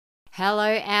Hello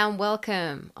and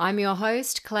welcome. I'm your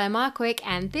host, Claire Markwick,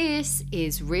 and this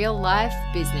is Real Life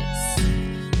Business.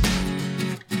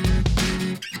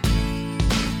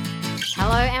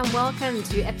 Hello and welcome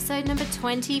to episode number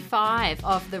 25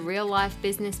 of the Real Life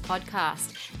Business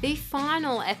podcast, the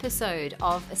final episode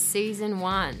of season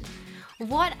 1.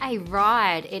 What a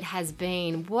ride it has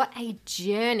been. What a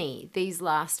journey these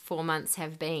last 4 months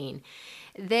have been.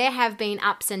 There have been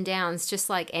ups and downs, just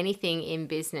like anything in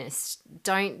business.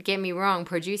 Don't get me wrong,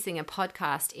 producing a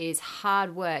podcast is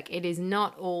hard work. It is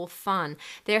not all fun.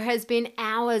 There has been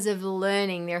hours of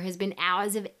learning. There has been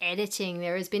hours of editing.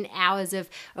 There has been hours of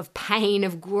pain,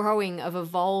 of growing, of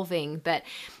evolving. But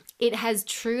it has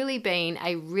truly been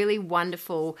a really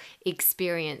wonderful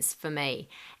experience for me.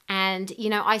 And,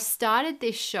 I started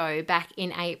this show back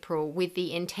in April with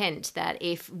the intent that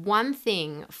if one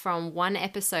thing from one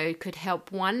episode could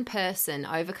help one person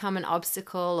overcome an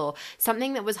obstacle or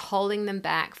something that was holding them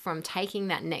back from taking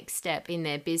that next step in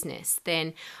their business,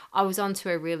 then I was onto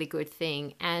a really good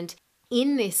thing. And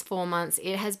in this 4 months,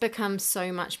 it has become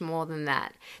so much more than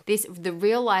that. The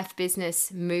real life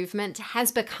business movement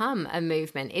has become a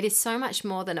movement. It is so much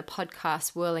more than a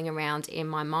podcast whirling around in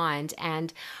my mind.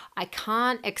 And I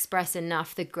can't express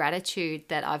enough the gratitude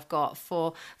that I've got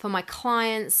for my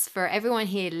clients, for everyone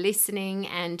here listening,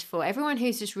 and for everyone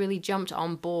who's just really jumped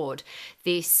on board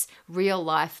this real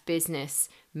life business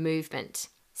movement.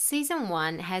 Season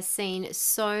 1 has seen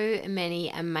so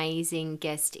many amazing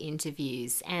guest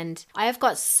interviews, and I have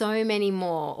got so many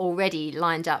more already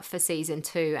lined up for Season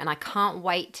 2, and I can't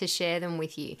wait to share them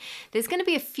with you. There's going to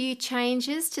be a few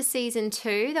changes to Season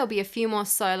 2. There'll be a few more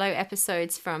solo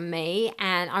episodes from me,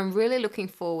 and I'm really looking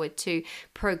forward to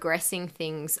progressing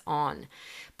things on.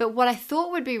 But what I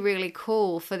thought would be really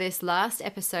cool for this last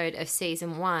episode of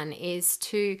Season 1 is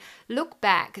to look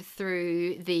back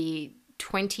through the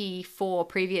 24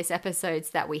 previous episodes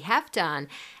that we have done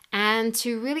and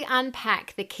to really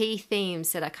unpack the key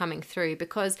themes that are coming through,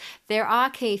 because there are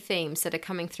key themes that are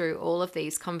coming through all of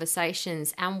these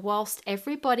conversations. And whilst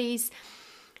everybody's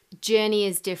journey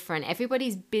is different,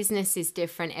 everybody's business is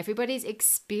different, everybody's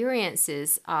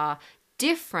experiences are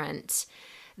different,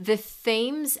 the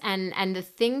themes and the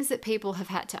things that people have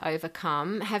had to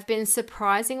overcome have been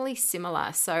surprisingly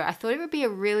similar. So I thought it would be a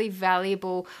really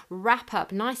valuable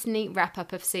wrap-up, nice neat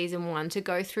wrap-up of Season 1 to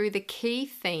go through the key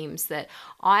themes that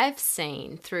I've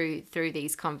seen through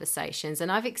these conversations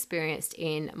and I've experienced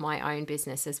in my own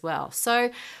business as well.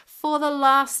 So for the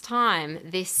last time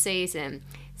this season,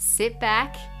 sit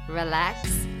back, relax,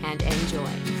 and enjoy.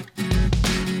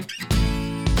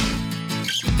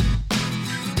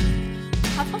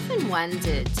 I've often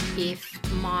wondered if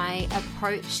my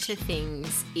approach to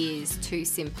things is too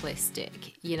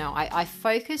simplistic. I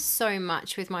focus so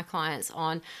much with my clients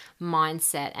on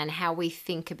mindset and how we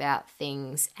think about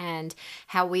things and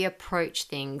how we approach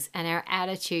things and our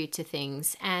attitude to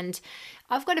things. And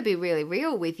I've got to be really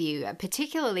real with you,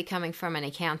 particularly coming from an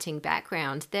accounting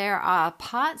background. There are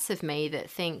parts of me that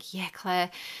think, yeah,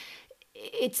 Claire,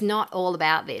 it's not all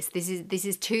about this. This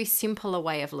is too simple a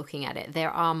way of looking at it. There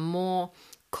are more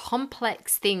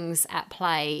complex things at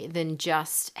play than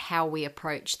just how we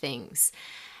approach things.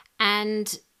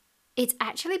 And it's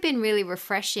actually been really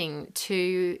refreshing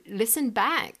to listen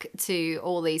back to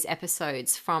all these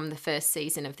episodes from the first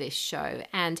season of this show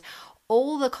and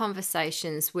all the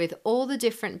conversations with all the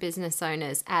different business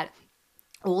owners at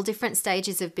all different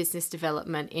stages of business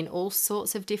development in all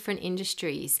sorts of different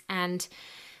industries. And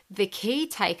the key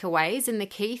takeaways and the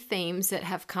key themes that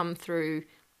have come through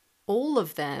all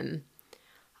of them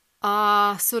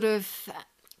are sort of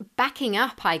backing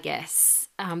up, I guess,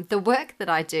 the work that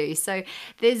I do. So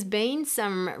there's been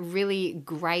some really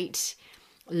great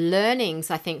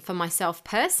learnings, I think, for myself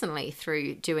personally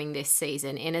through doing this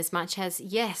season, in as much as,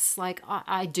 yes, like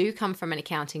I do come from an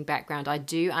accounting background. I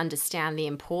do understand the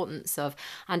importance of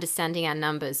understanding our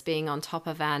numbers, being on top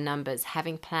of our numbers,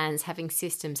 having plans, having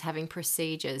systems, having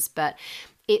procedures, but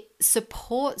it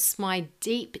supports my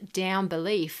deep down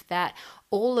belief that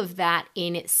all of that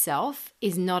in itself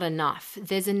is not enough.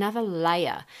 There's another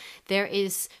layer. There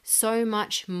is so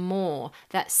much more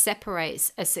that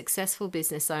separates a successful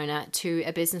business owner to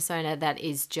a business owner that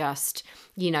is just,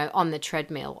 on the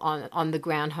treadmill, on the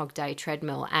Groundhog Day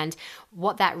treadmill. And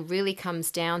what that really comes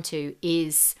down to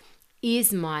is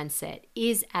mindset,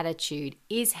 is attitude,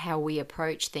 is how we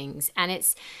approach things. And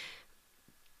it's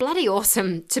bloody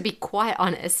awesome, to be quite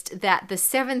honest, that the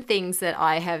 7 things that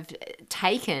I have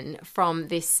taken from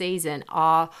this season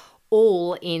are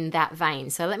all in that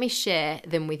vein. So let me share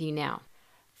them with you now.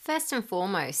 First and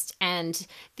foremost, and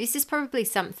this is probably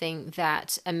something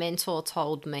that a mentor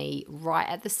told me right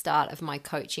at the start of my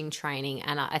coaching training,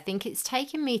 and I think it's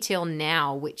taken me till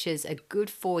now, which is a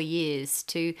good 4 years,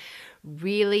 to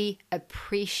really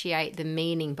appreciate the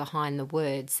meaning behind the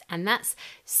words, and that's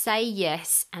say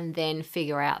yes and then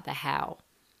figure out the how.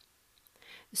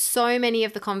 So many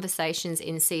of the conversations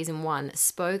in season 1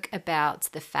 spoke about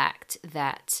the fact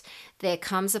that there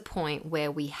comes a point where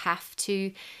we have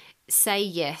to say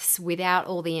yes without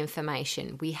all the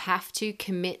information. We have to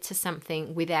commit to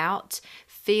something without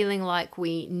feeling like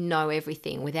we know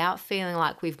everything, without feeling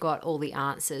like we've got all the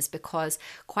answers, because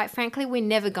quite frankly, we're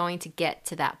never going to get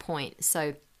to that point.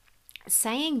 So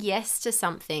saying yes to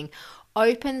something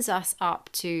opens us up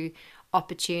to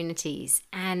opportunities,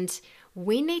 and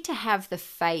we need to have the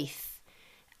faith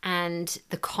and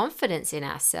the confidence in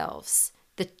ourselves,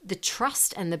 the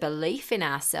trust and the belief in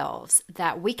ourselves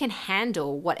that we can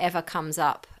handle whatever comes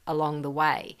up along the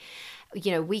way.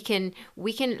 You know, we can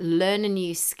learn a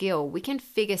new skill, we can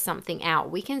figure something out,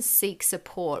 we can seek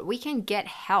support, we can get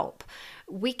help,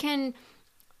 we can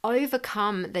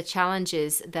overcome the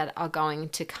challenges that are going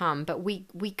to come, but we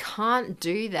can't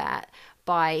do that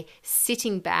by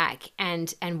sitting back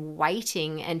and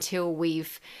waiting until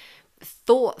we've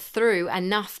thought through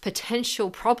enough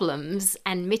potential problems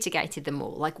and mitigated them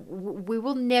all. Like, we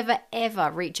will never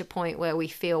ever reach a point where we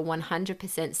feel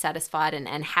 100% satisfied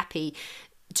and happy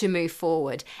to move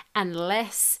forward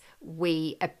unless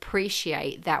we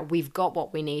appreciate that we've got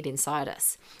what we need inside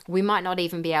us. We might not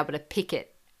even be able to pick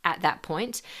it at that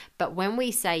point, but when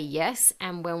we say yes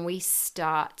and when we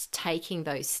start taking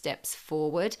those steps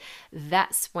forward,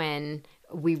 that's when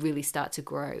we really start to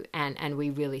grow and we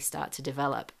really start to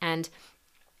develop. And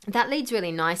that leads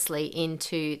really nicely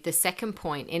into the second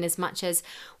point, in as much as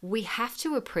we have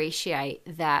to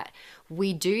appreciate that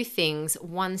we do things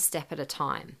one step at a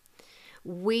time.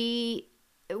 We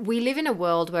live in a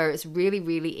world where it's really,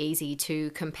 really easy to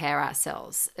compare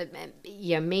ourselves.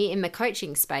 Me in the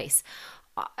coaching space,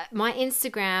 my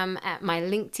Instagram, my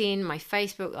LinkedIn, my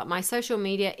Facebook, my social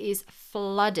media is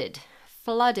flooded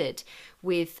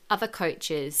with other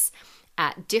coaches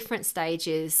at different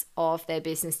stages of their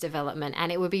business development.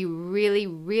 And it would be really,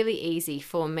 really easy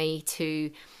for me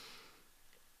to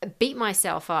beat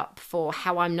myself up for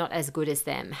how I'm not as good as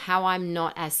them, how I'm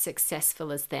not as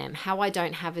successful as them, how I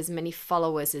don't have as many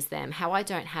followers as them, how I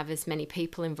don't have as many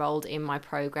people enrolled in my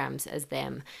programs as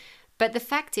them. But the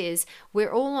fact is,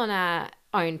 we're all on our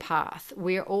own path.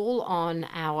 We're all on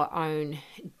our own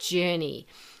journey,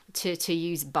 to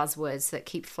use buzzwords that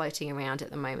keep floating around at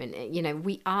the moment. You know,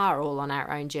 we are all on our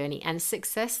own journey, and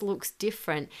success looks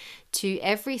different to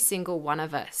every single one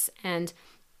of us. And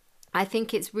I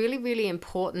think it's really, really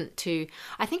important to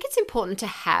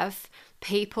have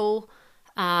people,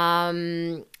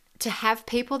 that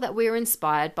we're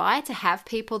inspired by, to have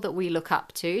people that we look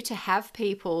up to have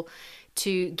people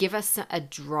to give us a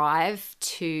drive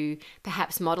to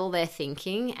perhaps model their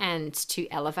thinking and to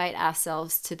elevate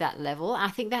ourselves to that level. I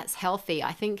think that's healthy.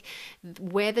 I think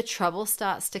where the trouble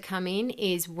starts to come in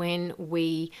is when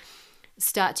we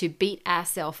start to beat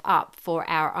ourselves up for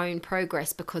our own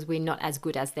progress because we're not as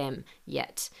good as them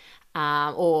yet.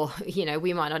 Or, you know,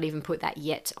 we might not even put that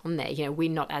yet on there. You know, we're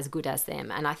not as good as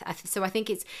them. And so I think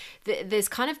there's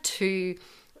kind of two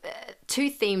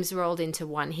themes rolled into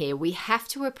one here. We have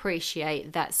to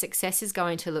appreciate that success is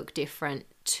going to look different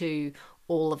to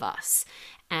all of us.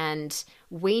 And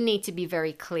we need to be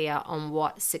very clear on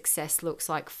what success looks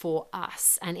like for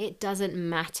us. And it doesn't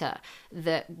matter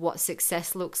that what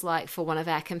success looks like for one of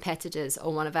our competitors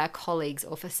or one of our colleagues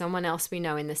or for someone else we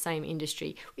know in the same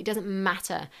industry. It doesn't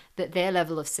matter that their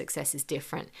level of success is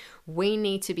different. We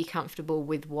need to be comfortable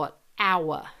with what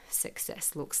our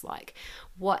success looks like,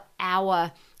 what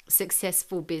our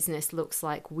successful business looks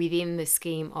like within the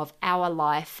scheme of our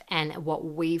life and what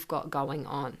we've got going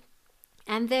on.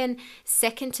 And then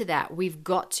second to that, we've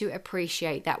got to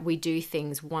appreciate that we do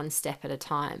things one step at a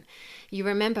time. You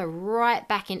remember right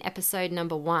back in episode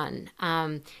number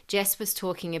 1, Jess was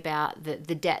talking about the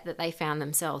debt that they found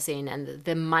themselves in and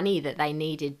the money that they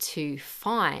needed to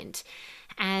find.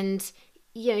 And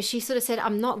you know, she sort of said,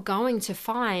 I'm not going to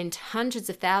find hundreds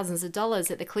of thousands of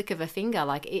dollars at the click of a finger.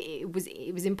 Like it was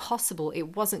impossible.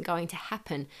 It wasn't going to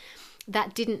happen.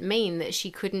 That didn't mean that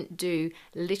she couldn't do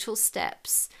little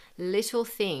steps, little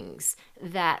things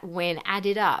that when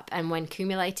added up and when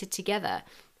accumulated together,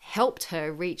 helped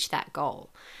her reach that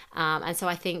goal. And so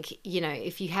I think, you know,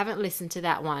 if you haven't listened to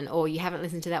that one or you haven't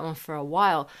listened to that one for a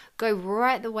while, go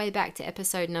right the way back to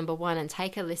episode number 1 and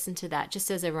take a listen to that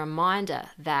just as a reminder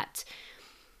that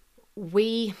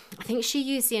I think she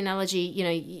used the analogy,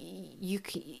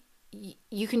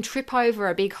 you can trip over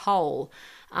a big hole,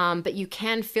 but you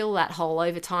can fill that hole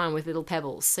over time with little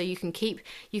pebbles. So you can keep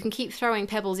throwing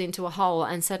pebbles into a hole,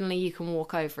 and suddenly you can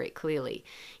walk over it clearly.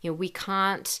 We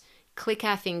can't click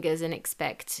our fingers and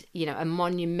expect, a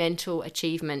monumental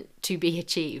achievement to be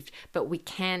achieved, but we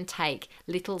can take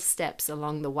little steps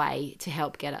along the way to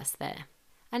help get us there.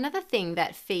 Another thing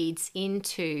that feeds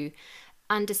into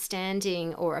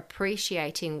understanding or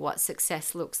appreciating what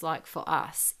success looks like for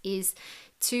us is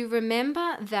to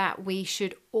remember that we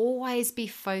should always be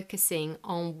focusing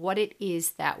on what it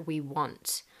is that we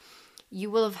want.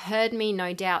 You will have heard me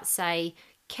no doubt say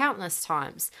countless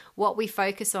times, what we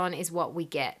focus on is what we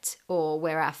get, or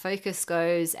where our focus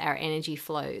goes, our energy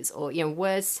flows, or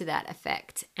words to that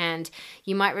effect. And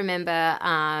you might remember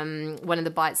one of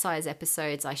the bite-sized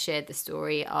episodes, I shared the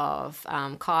story of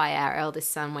Kai, our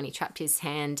eldest son, when he trapped his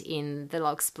hand in the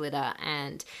log splitter,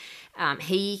 and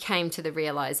he came to the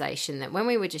realization that when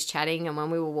we were just chatting and when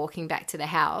we were walking back to the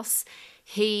house,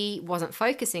 he wasn't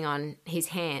focusing on his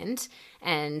hand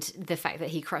and the fact that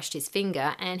he crushed his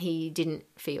finger, and he didn't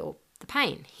feel the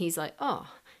pain. He's like, well,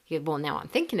 now I'm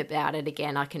thinking about it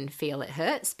again, I can feel it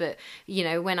hurts. But,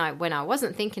 when I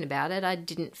wasn't thinking about it, I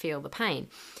didn't feel the pain.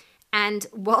 And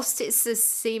whilst it's a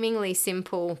seemingly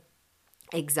simple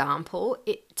example,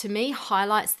 it to me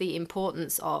highlights the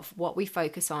importance of what we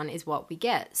focus on is what we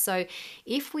get. So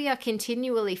if we are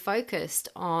continually focused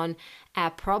on our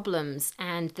problems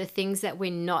and the things that we're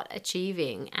not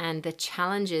achieving and the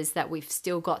challenges that we've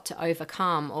still got to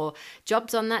overcome, or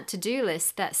jobs on that to-do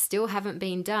list that still haven't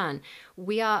been done,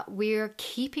 we're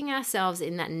keeping ourselves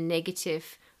in that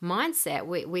negative mindset.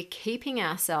 We're keeping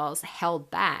ourselves held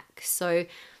back. So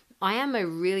I am a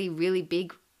really, really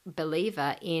big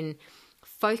believer in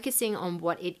focusing on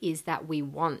what it is that we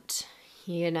want.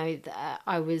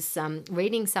 I was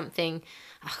reading something,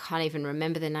 I can't even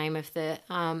remember the name of the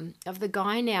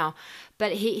guy now,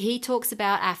 but he talks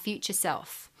about our future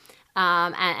self.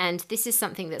 And this is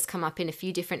something that's come up in a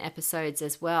few different episodes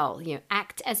as well.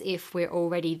 Act as if we're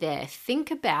already there. Think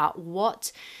about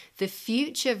what the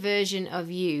future version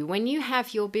of you, when you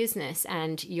have your business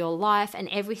and your life and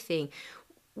everything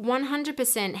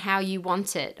 100% how you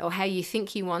want it, or how you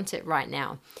think you want it right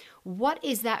now. What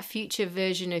is that future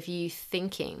version of you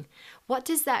thinking? What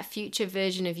does that future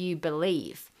version of you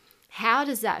believe? How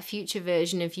does that future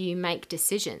version of you make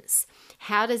decisions?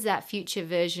 How does that future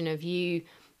version of you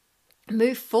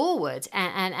move forward?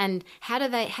 And how do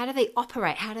they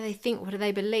operate? How do they think? What do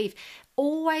they believe?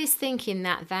 Always think in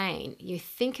that vein. You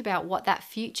think about what that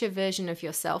future version of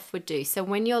yourself would do. So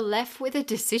when you're left with a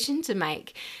decision to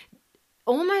make,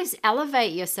 almost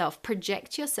elevate yourself,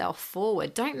 project yourself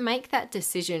forward. Don't make that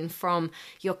decision from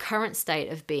your current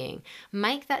state of being.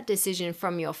 Make that decision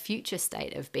from your future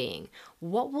state of being.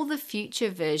 What will the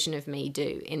future version of me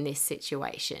do in this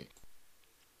situation?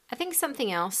 I think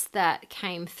something else that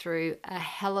came through a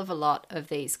hell of a lot of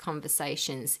these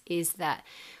conversations is that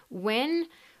when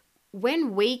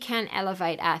we can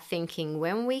elevate our thinking,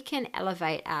 when we can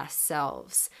elevate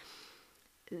ourselves,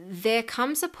 there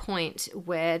comes a point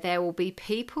where there will be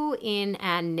people in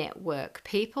our network,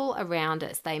 people around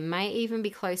us, they may even be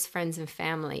close friends and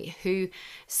family, who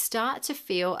start to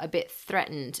feel a bit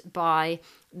threatened by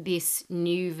this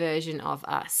new version of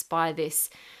us, by this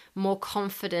more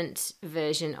confident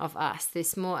version of us,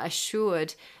 this more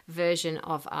assured version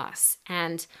of us.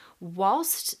 And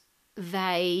whilst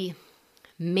most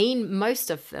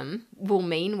of them will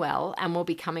mean well and will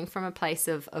be coming from a place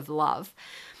of love,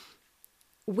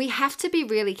 we have to be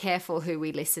really careful who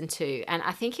we listen to. And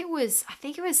I think it was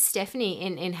Stephanie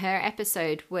in her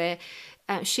episode where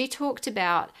she talked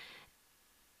about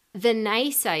the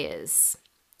naysayers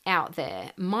out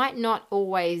there might not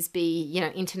always be,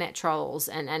 internet trolls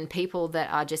and people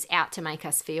that are just out to make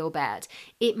us feel bad.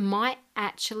 It might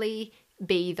actually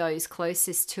be those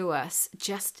closest to us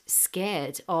just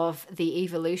scared of the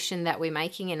evolution that we're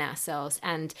making in ourselves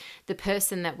and the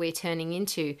person that we're turning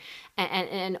into,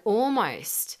 and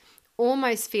almost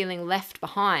feeling left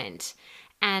behind.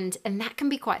 And that can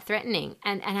be quite threatening.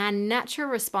 And our natural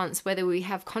response, whether we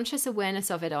have conscious awareness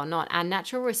of it or not, our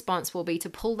natural response will be to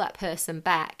pull that person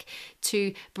back,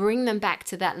 to bring them back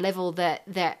to that level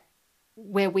that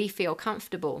where we feel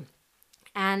comfortable.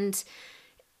 And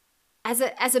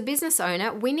as a business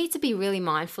owner, we need to be really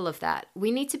mindful of that. We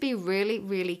need to be really,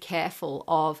 really careful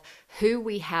of who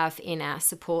we have in our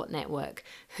support network,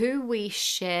 who we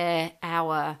share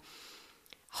our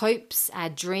hopes, our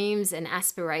dreams and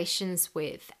aspirations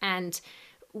with. And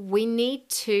we need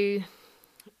to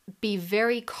be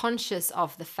very conscious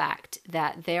of the fact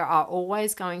that there are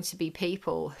always going to be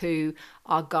people who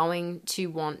are going to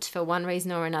want, for one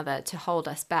reason or another, to hold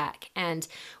us back. And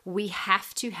we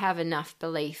have to have enough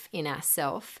belief in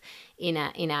ourselves, in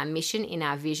our mission, in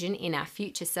our vision, in our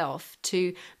future self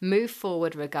to move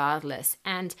forward regardless.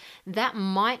 And that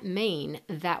might mean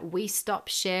that we stop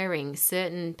sharing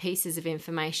certain pieces of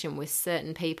information with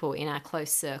certain people in our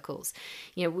close circles.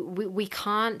 We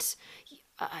can't.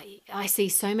 I see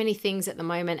so many things at the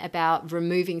moment about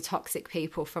removing toxic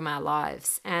people from our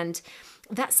lives. And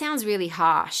that sounds really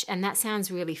harsh and that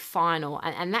sounds really final.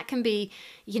 And that can be,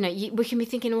 we can be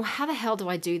thinking, well, how the hell do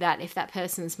I do that if that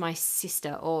person's my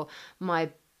sister or my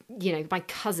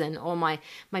cousin or my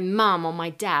mum or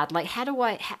my dad? Like, how do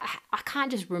I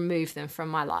can't just remove them from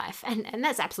my life. And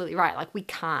that's absolutely right. Like, we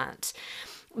can't.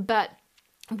 But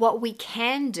what we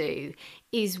can do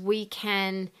is we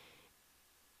can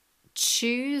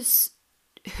choose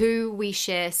who we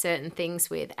share certain things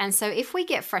with. And so if we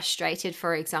get frustrated,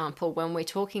 for example, when we're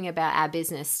talking about our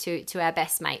business to our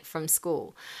best mate from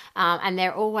school, and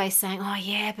they're always saying, oh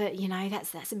yeah, but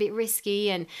that's a bit risky,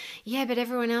 and yeah, but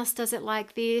everyone else does it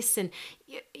like this, and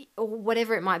or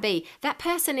whatever it might be, that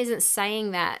person isn't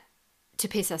saying that to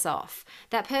piss us off.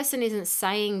 That person isn't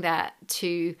saying that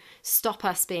to stop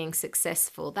us being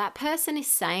successful. That person is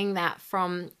saying that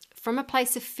from a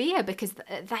place of fear, because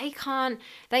they can't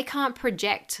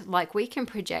project like we can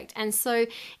project. And so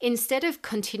instead of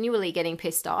continually getting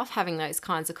pissed off having those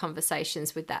kinds of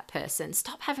conversations with that person,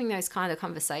 stop having those kind of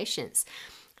conversations.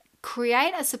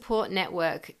 Create a support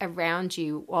network around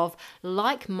you of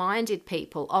like-minded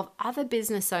people, of other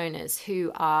business owners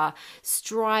who are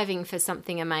striving for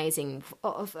something amazing,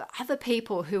 of other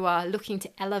people who are looking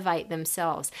to elevate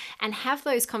themselves, and have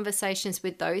those conversations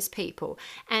with those people,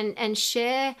 and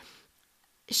share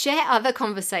other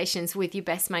conversations with your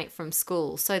best mate from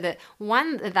school, so that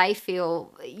one, they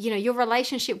feel, your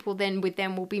relationship with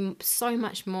them will be so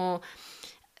much more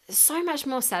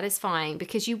satisfying,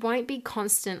 because you won't be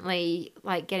constantly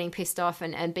like getting pissed off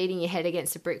and beating your head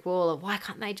against a brick wall of, why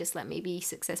can't they just let me be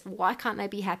successful? Why can't they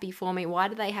be happy for me? Why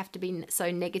do they have to be so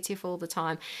negative all the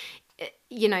time?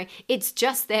 It's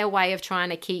just their way of trying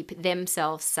to keep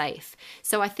themselves safe.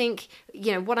 So I think,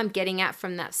 what I'm getting at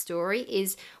from that story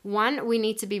is, one, we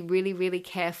need to be really, really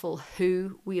careful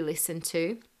who we listen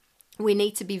to. We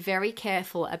need to be very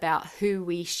careful about who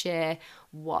we share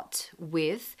what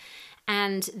with.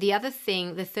 And the other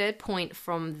thing, the third point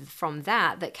from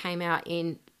that came out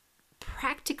in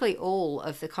practically all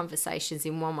of the conversations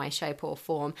in one way, shape, or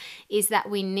form, is that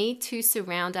we need to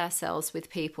surround ourselves with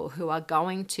people who are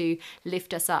going to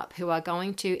lift us up, who are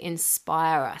going to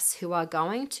inspire us, who are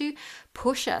going to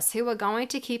push us, who are going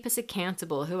to keep us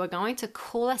accountable, who are going to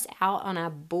call us out on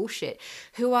our bullshit,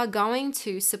 who are going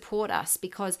to support us,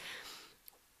 because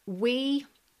we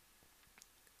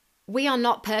are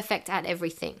not perfect at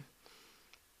everything.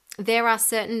 There are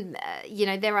certain,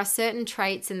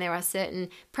 traits and there are certain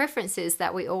preferences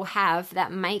that we all have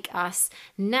that make us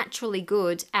naturally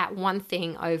good at one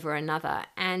thing over another.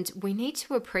 And we need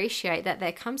to appreciate that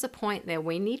there comes a point there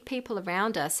we need people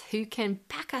around us who can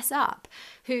back us up,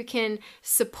 who can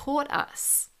support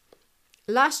us.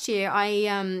 Last year,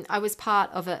 I was part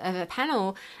of a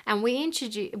panel, and we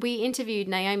interviewed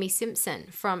Naomi Simpson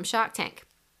from Shark Tank.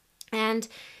 And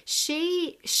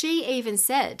she even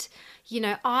said,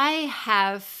 I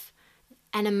have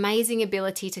an amazing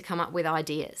ability to come up with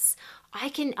ideas. I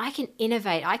can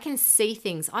innovate. I can see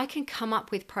things. I can come up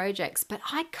with projects, but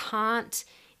I can't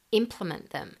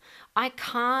implement them. I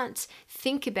can't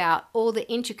think about all the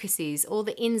intricacies, all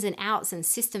the ins and outs and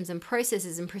systems and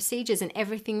processes and procedures and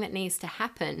everything that needs to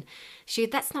happen.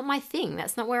 That's not my thing.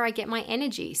 That's not where I get my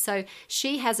energy. So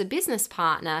she has a business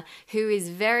partner who is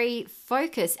very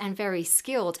focused and very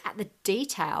skilled at the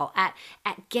detail, at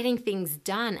getting things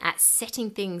done, at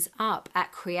setting things up,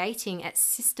 at creating, at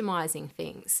systemizing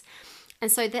things.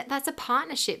 And so that's a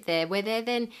partnership there where they're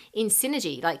then in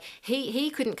synergy. Like he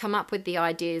couldn't come up with the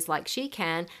ideas like she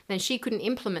can, then she couldn't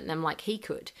implement them like he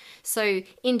could. So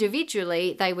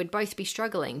individually, they would both be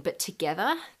struggling, but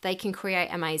together they can create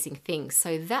amazing things.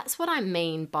 So that's what I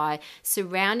mean by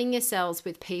surrounding yourselves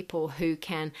with people who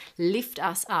can lift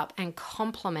us up and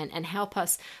complement and help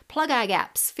us plug our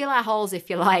gaps, fill our holes, if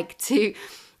you like, to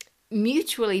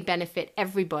mutually benefit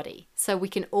everybody so we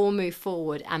can all move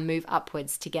forward and move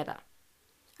upwards together.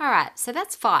 All right, so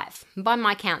that's 5. By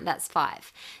my count, that's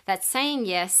 5. That's saying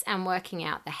yes and working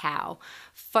out the how.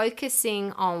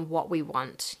 Focusing on what we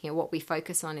want. What we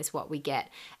focus on is what we get.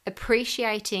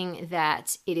 Appreciating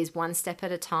that it is one step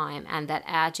at a time and that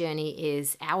our journey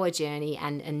is our journey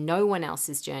and no one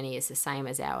else's journey is the same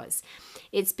as ours.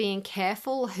 It's being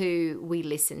careful who we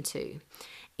listen to.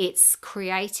 It's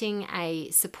creating a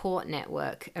support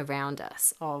network around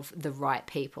us of the right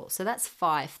people. So that's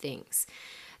 5 things.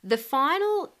 The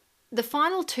final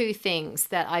 2 things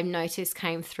that I've noticed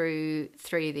came through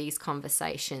these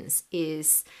conversations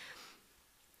is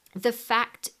the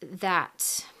fact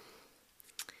that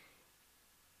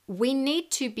we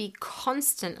need to be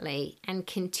constantly and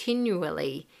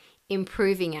continually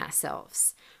improving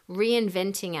ourselves,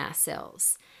 reinventing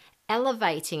ourselves,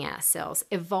 elevating ourselves,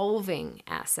 evolving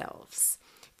ourselves.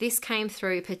 This came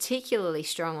through particularly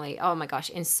strongly, oh my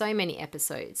gosh, in so many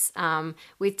episodes.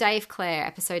 With Dave Clare,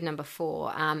 episode number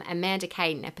 4, Amanda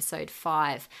Caden, episode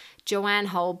 5, Joanne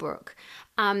Holbrook.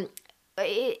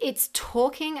 It's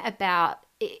talking about,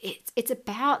 it's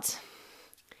about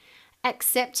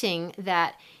accepting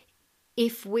that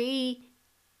if we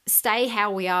stay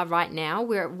how we are right now,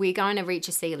 we're going to reach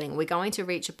a ceiling. We're going to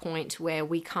reach a point where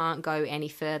we can't go any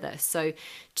further. So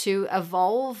to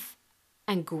evolve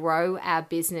and grow our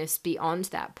business beyond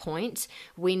that point,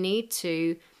 we need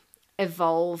to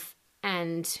evolve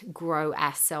and grow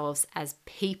ourselves as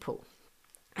people.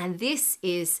 And this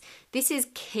is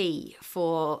key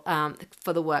for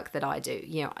the work that I do.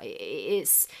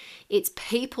 It's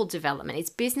people development.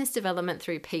 It's business development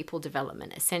through people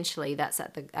development. Essentially, that's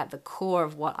at the core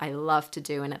of what I love to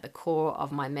do and at the core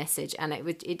of my message. And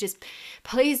it just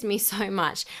pleased me so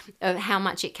much of how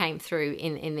much it came through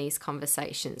in these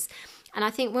conversations. And I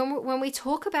think when we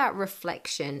talk about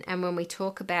reflection and when we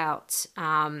talk about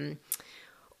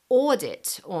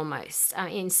audit almost,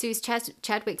 in Suze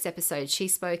Chadwick's episode, she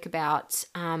spoke about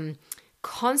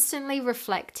constantly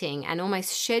reflecting and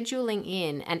almost scheduling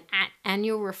in an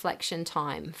annual reflection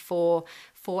time for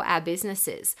our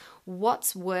businesses.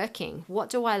 What's working? What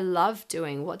do I love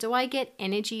doing? What do I get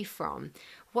energy from?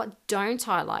 What don't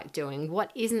I like doing?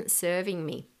 What isn't serving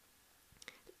me?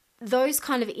 Those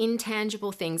kind of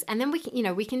intangible things, and then we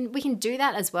can do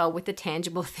that as well with the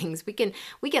tangible things. We can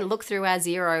look through our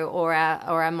Xero or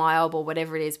our MYOB or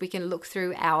whatever it is. We can look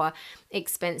through our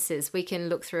expenses. We can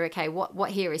look through, okay, what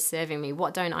here is serving me?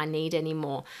 What don't I need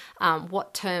anymore?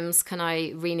 What terms can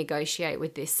I renegotiate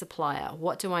with this supplier?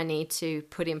 What do I need to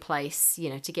put in place,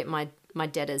 to get my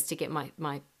debtors, to get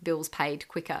my bills paid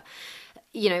quicker?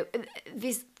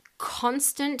 This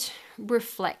constant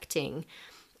reflecting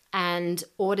and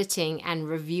auditing and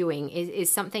reviewing is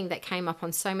something that came up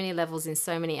on so many levels in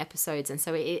so many episodes. And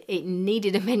so it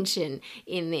needed a mention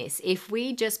in this. If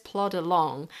we just plod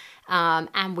along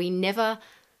and we never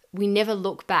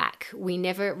look back, we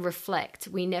never reflect,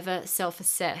 we never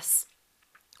self-assess,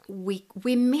 we're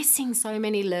missing so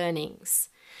many learnings.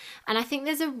 And I think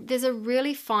there's a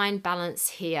really fine balance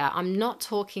here. I'm not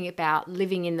talking about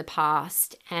living in the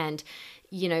past and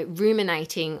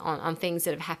ruminating on things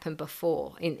that have happened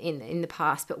before in the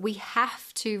past, but we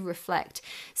have to reflect.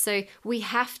 So we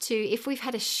have to, if we've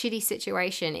had a shitty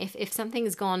situation, if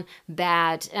something's gone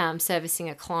bad servicing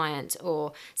a client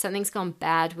or something's gone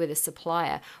bad with a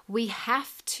supplier, we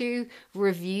have to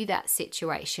review that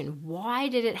situation. Why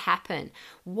did it happen?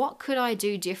 What could I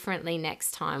do differently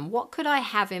next time? What could I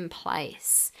have in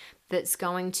place that's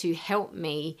going to help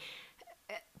me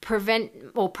prevent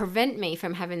me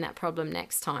from having that problem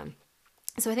next time?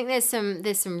 So I think there's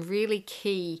some real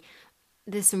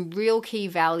key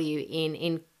value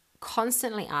in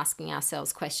constantly asking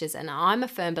ourselves questions. And I'm a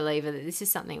firm believer that this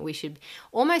is something we should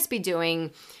almost be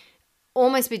doing all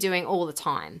the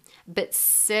time, but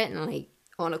certainly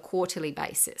on a quarterly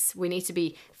basis. We need to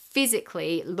be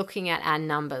physically looking at our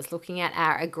numbers, looking at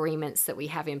our agreements that we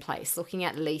have in place, looking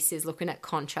at leases, looking at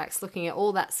contracts, looking at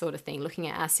all that sort of thing, looking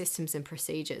at our systems and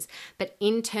procedures. But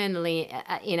internally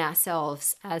in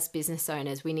ourselves as business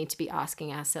owners, we need to be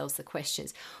asking ourselves the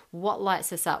questions. What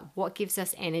lights us up? What gives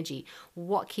us energy?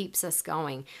 What keeps us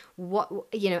going?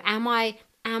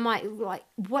 Am I like,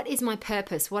 what is my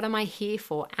purpose? What am I here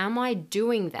for? Am I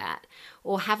doing that?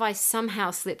 Or have I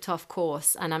somehow slipped off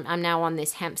course and I'm now on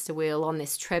this hamster wheel, on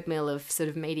this treadmill of sort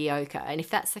of mediocre? And if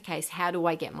that's the case, how do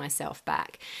I get myself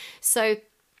back? So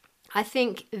I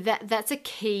think that's a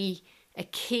key a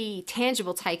key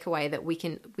tangible takeaway that we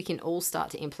can all start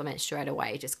to implement straight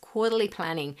away. Just quarterly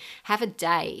planning. Have a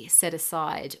day set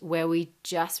aside where we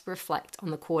just reflect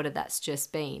on the quarter that's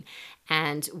just been,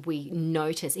 and we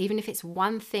notice, even if it's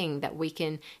one thing that we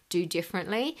can do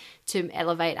differently to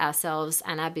elevate ourselves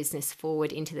and our business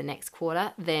forward into the next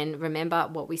quarter. Then remember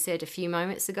what we said a few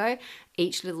moments ago,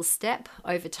 each little step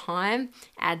over time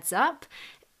adds up.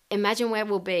 Imagine where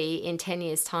we'll be in 10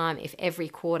 years' time if every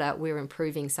quarter we're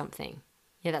improving something.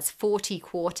 Yeah, that's 40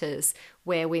 quarters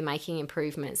where we're making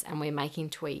improvements and we're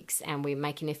making tweaks and we're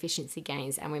making efficiency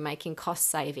gains and we're making cost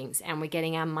savings and we're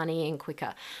getting our money in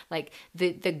quicker. Like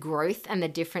the growth and the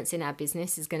difference in our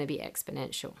business is going to be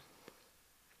exponential.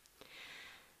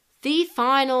 The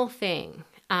final thing,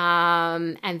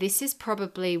 and this is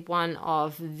probably one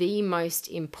of the most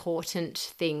important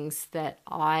things that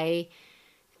I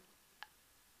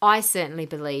certainly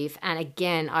believe, and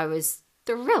again, I was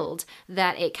thrilled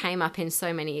that it came up in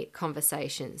so many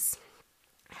conversations.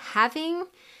 Having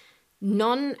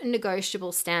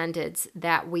non-negotiable standards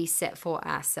that we set for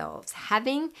ourselves,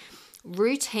 having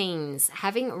routines,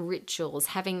 having rituals,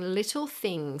 having little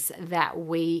things that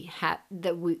we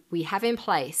have in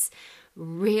place,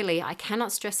 really, I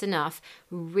cannot stress enough,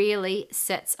 really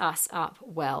sets us up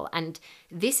well. And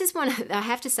this is I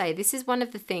have to say, this is one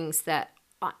of the things that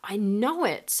I know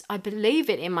it, I believe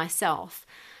it in myself,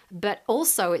 but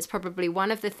also it's probably one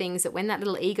of the things that when that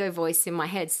little ego voice in my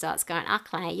head starts going,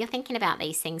 Claire, you're thinking about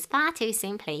these things far too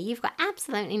simply. You've got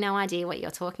absolutely no idea what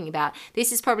you're talking about.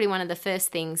 This is probably one of the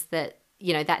first things that,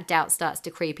 that doubt starts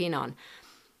to creep in on.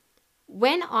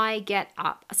 When I get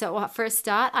up, so for a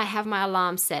start, I have my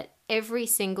alarm set every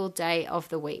single day of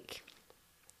the week.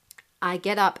 I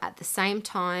get up at the same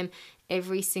time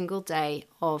every single day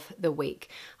of the week.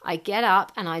 I get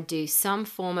up and I do some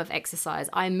form of exercise.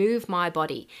 I move my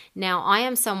body. Now, I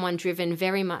am someone driven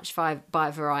very much by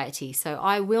variety. So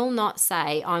I will not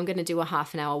say I'm going to do a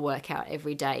half an hour workout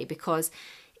every day, because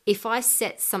if I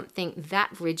set something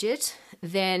that rigid,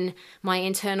 then my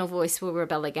internal voice will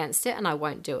rebel against it and I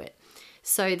won't do it.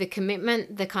 So the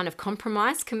commitment, the kind of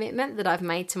compromise commitment that I've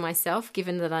made to myself,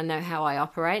 given that I know how I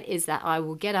operate, is that I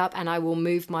will get up and I will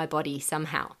move my body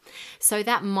somehow. So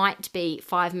that might be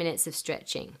 5 minutes of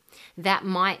stretching. That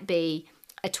might be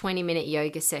a 20-minute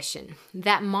yoga session.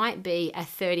 That might be a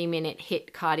 30-minute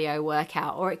HIIT cardio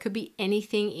workout, or it could be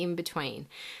anything in between.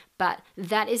 But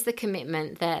that is the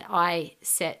commitment that I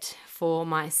set for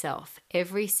myself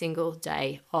every single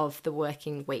day of the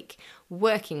working week,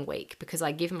 because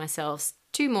I give myself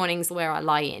 2 mornings where I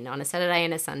lie in on a Saturday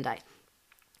and a Sunday.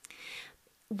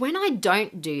 When I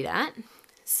don't do that,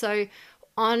 so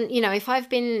if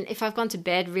I've gone to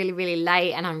bed really, really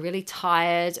late and I'm really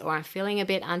tired, or I'm feeling a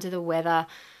bit under the weather,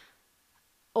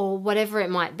 or whatever it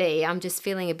might be, I'm just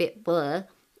feeling a bit blah.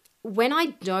 When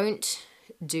I don't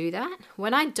do that,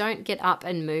 when I don't get up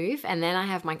and move, and then I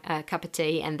have my cup of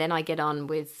tea, and then I get on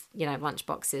with lunch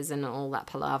boxes and all that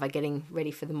palaver, getting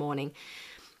ready for the morning.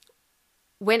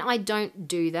 When I don't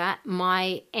do that,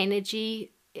 my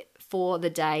energy for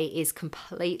the day is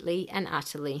completely and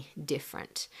utterly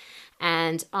different,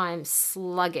 and I'm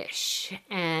sluggish,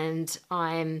 and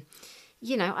I'm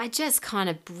I just kind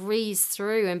of breeze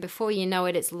through, and before you know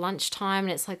it, it's lunchtime,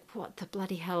 and it's like, what the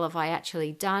bloody hell have I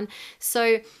actually done?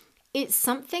 So it's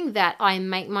something that I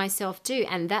make myself do,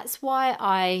 and that's why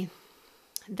I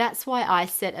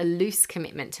set a loose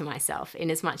commitment to myself, in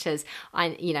as much as I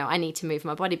need to move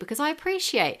my body, because I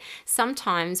appreciate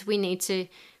sometimes we need to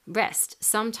rest,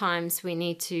 sometimes we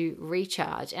need to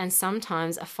recharge, and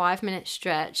sometimes a 5-minute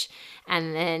stretch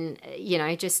and then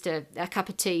just a cup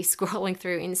of tea scrolling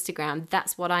through Instagram,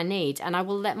 that's what I need. And I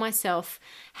will let myself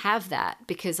have that,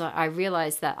 because I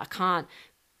realize that I can't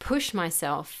push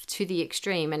myself to the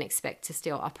extreme and expect to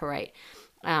still operate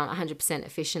 100%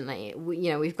 efficiently.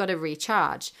 We've got to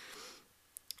recharge.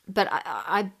 But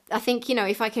I think,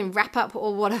 if I can wrap up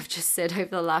all what I've just said over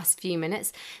the last few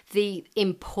minutes, the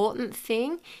important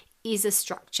thing is a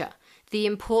structure. The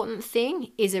important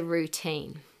thing is a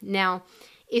routine. Now,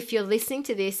 if you're listening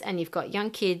to this and you've got young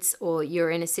kids, or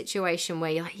you're in a situation where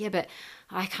you're like, yeah, but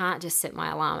I can't just set my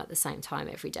alarm at the same time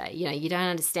every day. You don't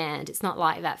understand. It's not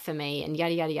like that for me, and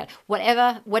yada, yada, yada.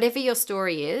 Whatever your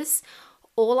story is,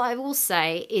 all I will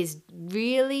say is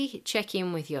really check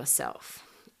in with yourself.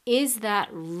 Is that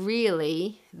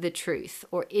really the truth,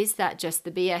 or is that just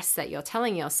the BS that you're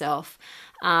telling yourself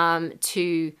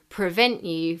to prevent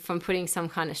you from putting some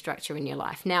kind of structure in your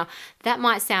life? Now, that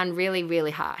might sound really,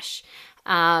 really harsh,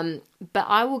 But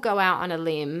I will go out on a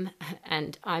limb,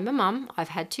 and I'm a mum. I've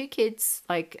had 2 kids.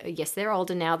 Yes, they're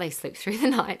older now. They sleep through the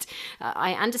night.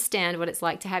 I understand what it's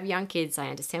like to have young kids. I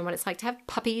understand what it's like to have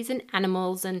puppies and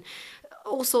animals and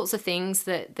all sorts of things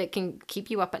that can keep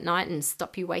you up at night and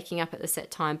stop you waking up at the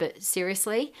set time. But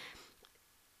seriously,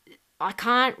 I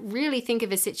can't really think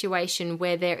of a situation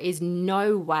where there is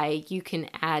no way you can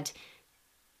add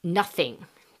nothing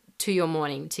to your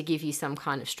morning to give you some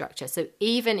kind of structure. So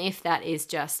even if that is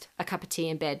just a cup of tea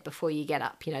in bed before you get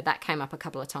up, that came up a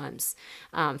couple of times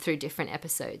through different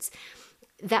episodes.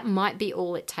 That might be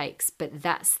all it takes, but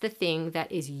that's the thing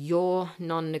that is your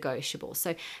non-negotiable.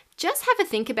 So just have a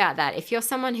think about that. If you're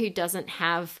someone who doesn't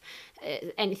have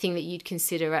anything that you'd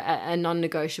consider a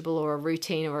non-negotiable or a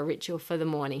routine or a ritual for the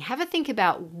morning, have a think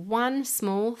about one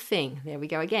small thing. There we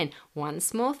go again. One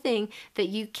small thing that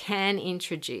you can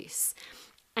introduce.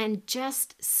 And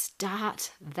just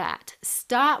start that.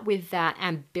 Start with that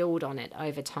and build on it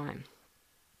over time.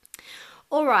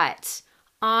 All right,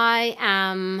 I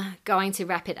am going to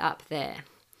wrap it up there.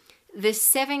 The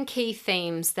 7 key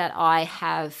themes that I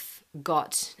have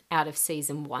got out of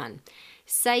season 1.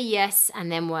 Say yes and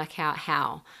then work out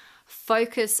how.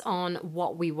 Focus on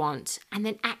what we want and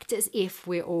then act as if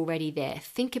we're already there.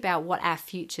 Think about what our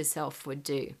future self would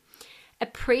do.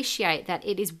 Appreciate that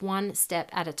it is one step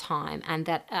at a time and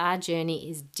that our journey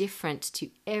is different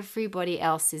to everybody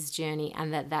else's journey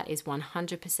and that is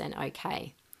 100%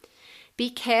 okay. Be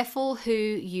careful who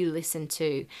you listen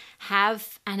to.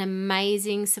 Have an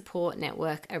amazing support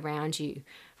network around you.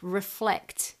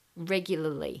 Reflect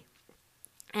regularly.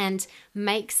 And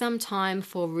make some time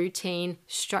for routine,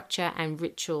 structure, and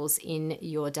rituals in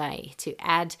your day to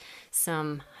add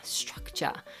some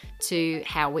structure to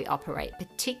how we operate,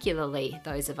 particularly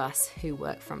those of us who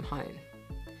work from home.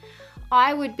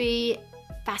 I would be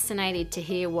fascinated to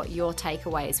hear what your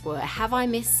takeaways were. Have I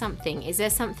missed something? Is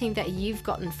there something that you've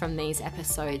gotten from these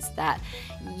episodes that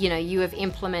you have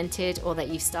implemented or that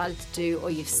you've started to do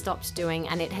or you've stopped doing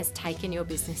and it has taken your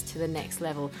business to the next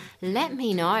level? Let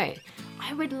me know.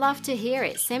 I would love to hear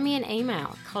it. Send me an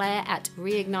email,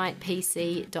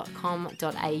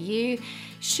 claire@reignitepc.com.au.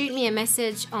 Shoot me a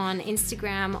message on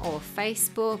Instagram or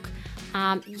Facebook.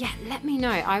 Let me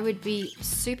know. I would be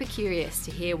super curious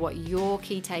to hear what your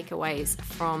key takeaways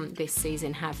from this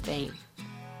season have been.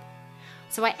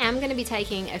 So I am going to be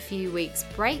taking a few weeks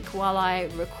break while I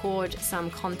record some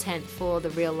content for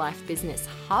the Real Life Business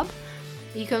Hub.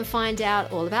 You can find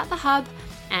out all about the Hub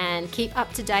and keep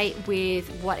up to date with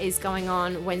what is going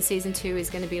on when season 2 is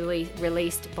going to be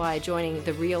released by joining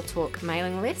the Real Talk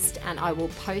mailing list, and I will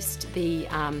post the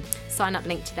sign up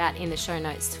link to that in the show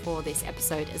notes for this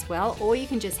episode as well, or you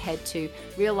can just head to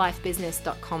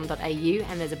reallifebusiness.com.au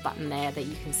and there's a button there that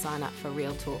you can sign up for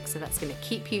Real Talk, so that's going to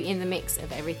keep you in the mix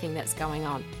of everything that's going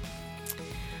on.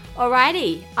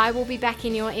 Alrighty, I will be back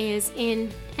in your ears in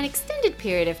an extended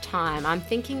period of time. I'm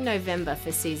thinking November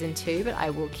for season 2, but I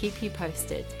will keep you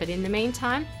posted. But in the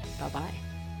meantime, bye-bye.